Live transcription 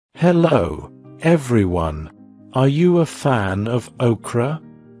Hello, everyone. Are you a fan of okra?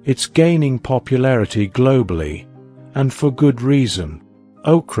 It's gaining popularity globally, and for good reason.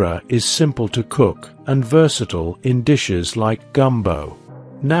 Okra is simple to cook and versatile in dishes like gumbo.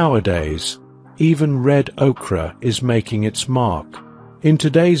 Nowadays, even red okra is making its mark. In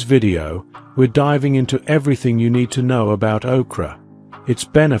today's video, we're diving into everything you need to know about okra, its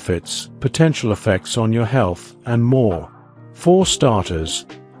benefits, potential effects on your health, and more. For starters,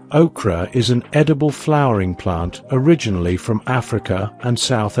 okra is an edible flowering plant originally from Africa and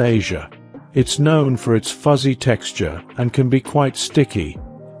South Asia. It's known for its fuzzy texture and can be quite sticky,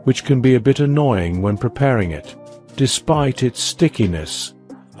 which can be a bit annoying when preparing it. Despite its stickiness,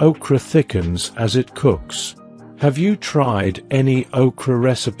 okra thickens as it cooks. Have you tried any okra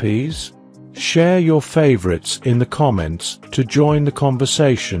recipes? Share your favorites in the comments to join the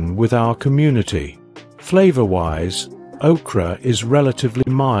conversation with our community. Flavor-wise, okra is relatively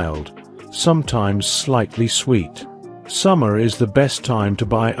mild, sometimes slightly sweet. Summer is the best time to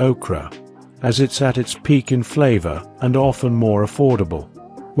buy okra, as it's at its peak in flavor and often more affordable.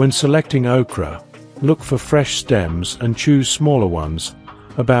 When selecting okra, look for fresh stems and choose smaller ones,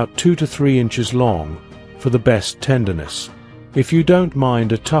 about 2 to 3 inches long, for the best tenderness. If you don't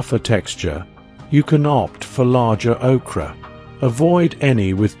mind a tougher texture, you can opt for larger okra. Avoid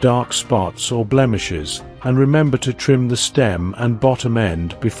any with dark spots or blemishes, and remember to trim the stem and bottom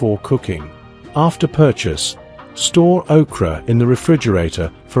end before cooking. After purchase, store okra in the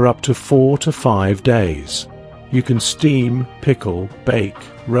refrigerator for up to 4 to 5 days. You can steam, pickle, bake,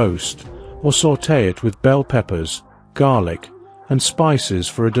 roast, or sauté it with bell peppers, garlic, and spices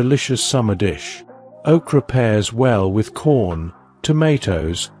for a delicious summer dish. Okra pairs well with corn,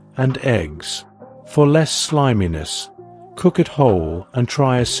 tomatoes, and eggs. For less sliminess, cook it whole and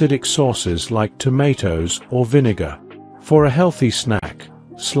try acidic sauces like tomatoes or vinegar. For a healthy snack,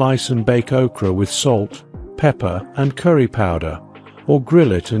 slice and bake okra with salt, pepper, and curry powder, or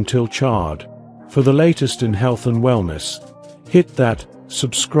grill it until charred. For the latest in health and wellness, hit that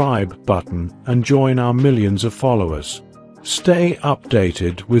subscribe button and join our millions of followers. Stay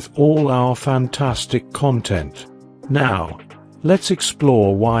updated with all our fantastic content. Now, let's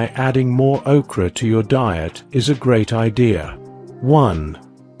explore why adding more okra to your diet is a great idea. 1.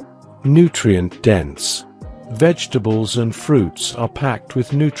 Nutrient-dense. Vegetables and fruits are packed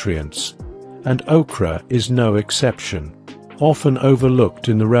with nutrients, and okra is no exception. Often overlooked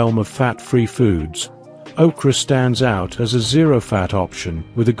in the realm of fat-free foods, okra stands out as a zero-fat option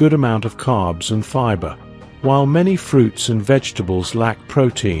with a good amount of carbs and fiber. While many fruits and vegetables lack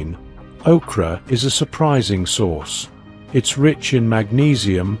protein, okra is a surprising source. It's rich in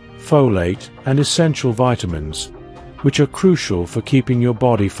magnesium, folate, and essential vitamins, which are crucial for keeping your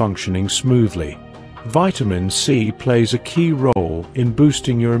body functioning smoothly. Vitamin C plays a key role in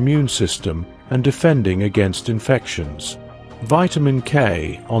boosting your immune system and defending against infections. Vitamin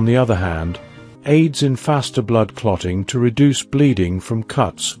K, on the other hand, aids in faster blood clotting to reduce bleeding from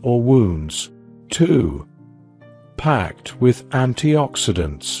cuts or wounds. 2. Packed with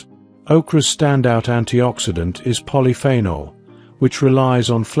antioxidants. Okra's standout antioxidant is polyphenol, which relies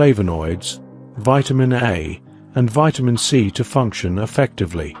on flavonoids, vitamin A, and vitamin C to function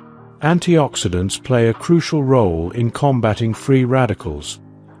effectively. Antioxidants play a crucial role in combating free radicals,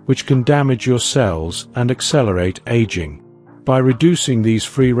 which can damage your cells and accelerate aging. By reducing these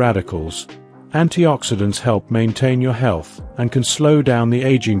free radicals, antioxidants help maintain your health and can slow down the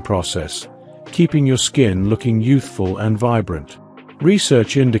aging process, keeping your skin looking youthful and vibrant.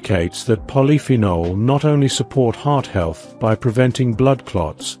 Research indicates that polyphenol not only support heart health by preventing blood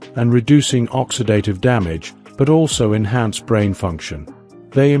clots and reducing oxidative damage, but also enhance brain function.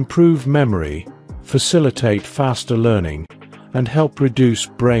 They improve memory, facilitate faster learning, and help reduce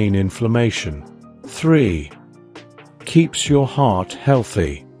brain inflammation. 3. Keeps your heart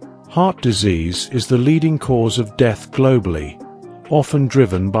healthy. Heart disease is the leading cause of death globally, often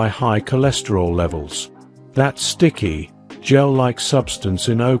driven by high cholesterol levels. That sticky, gel-like substance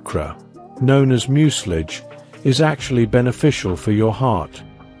in okra, known as mucilage, is actually beneficial for your heart.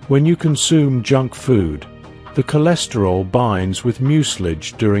 When you consume junk food, the cholesterol binds with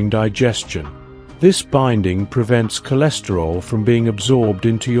mucilage during digestion. This binding prevents cholesterol from being absorbed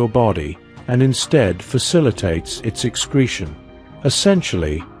into your body and instead facilitates its excretion.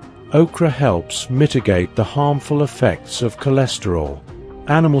 Essentially, okra helps mitigate the harmful effects of cholesterol.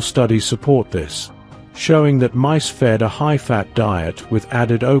 Animal studies support this, showing that mice fed a high-fat diet with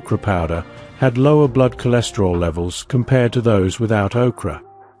added okra powder had lower blood cholesterol levels compared to those without okra.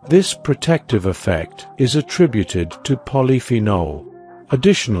 This protective effect is attributed to polyphenol.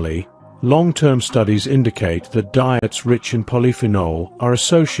 Additionally, Long-term studies indicate that diets rich in polyphenol are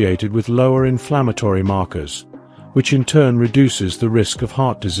associated with lower inflammatory markers, which in turn reduces the risk of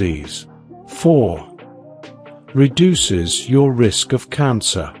heart disease. 4. Reduces your risk of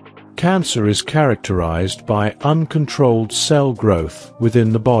cancer. Cancer is characterized by uncontrolled cell growth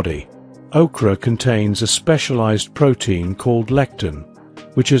within the body. Okra contains a specialized protein called lectin,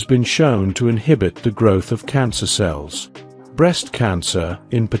 which has been shown to inhibit the growth of cancer cells. Breast cancer,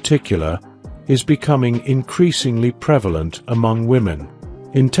 in particular, is becoming increasingly prevalent among women.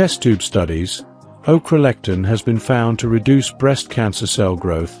 In test tube studies, okra lectin has been found to reduce breast cancer cell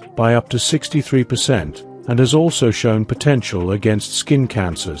growth by up to 63% and has also shown potential against skin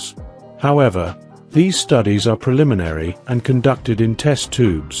cancers. However, these studies are preliminary and conducted in test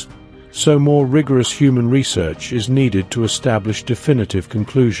tubes, so more rigorous human research is needed to establish definitive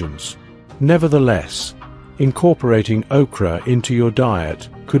conclusions. Nevertheless, incorporating okra into your diet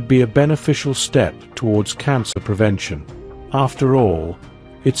could be a beneficial step towards cancer prevention. After all,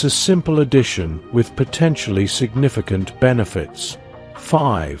 it's a simple addition with potentially significant benefits.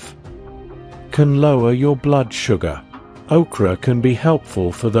 5. Can lower your blood sugar. Okra can be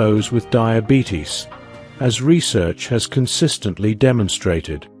helpful for those with diabetes, as research has consistently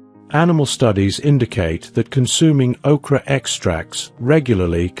demonstrated. Animal studies indicate that consuming okra extracts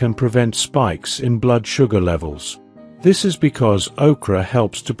regularly can prevent spikes in blood sugar levels. This is because okra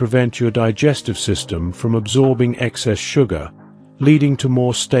helps to prevent your digestive system from absorbing excess sugar, leading to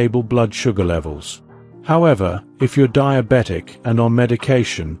more stable blood sugar levels. However, if you're diabetic and on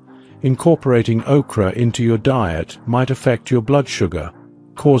medication, incorporating okra into your diet might affect your blood sugar,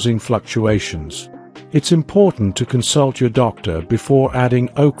 causing fluctuations. It's important to consult your doctor before adding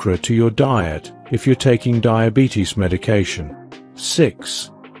okra to your diet if you're taking diabetes medication.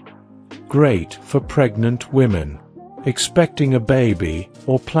 6. Great for pregnant women. Expecting a baby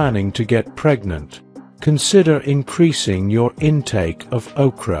or planning to get pregnant. Consider increasing your intake of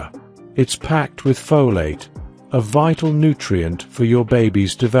okra. It's packed with folate, a vital nutrient for your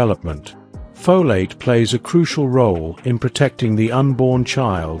baby's development. Folate plays a crucial role in protecting the unborn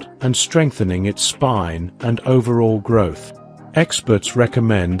child and strengthening its spine and overall growth. Experts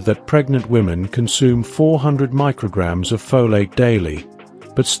recommend that pregnant women consume 400 micrograms of folate daily,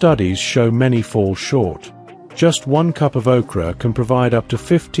 but studies show many fall short. Just 1 cup of okra can provide up to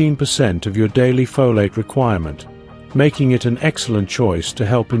 15% of your daily folate requirement, making it an excellent choice to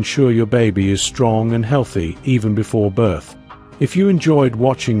help ensure your baby is strong and healthy even before birth. If you enjoyed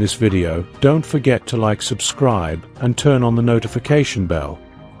watching this video, don't forget to subscribe and turn on the notification bell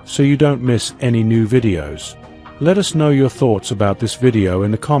so you don't miss any new videos. Let us know your thoughts about this video in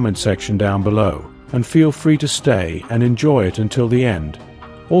the comment section down below, and feel free to stay and enjoy it until the end.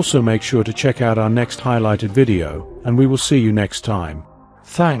 Also make sure to check out our next highlighted video, and we will see you next time.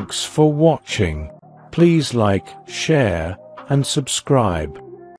 Thanks for watching. Please like, share, and subscribe.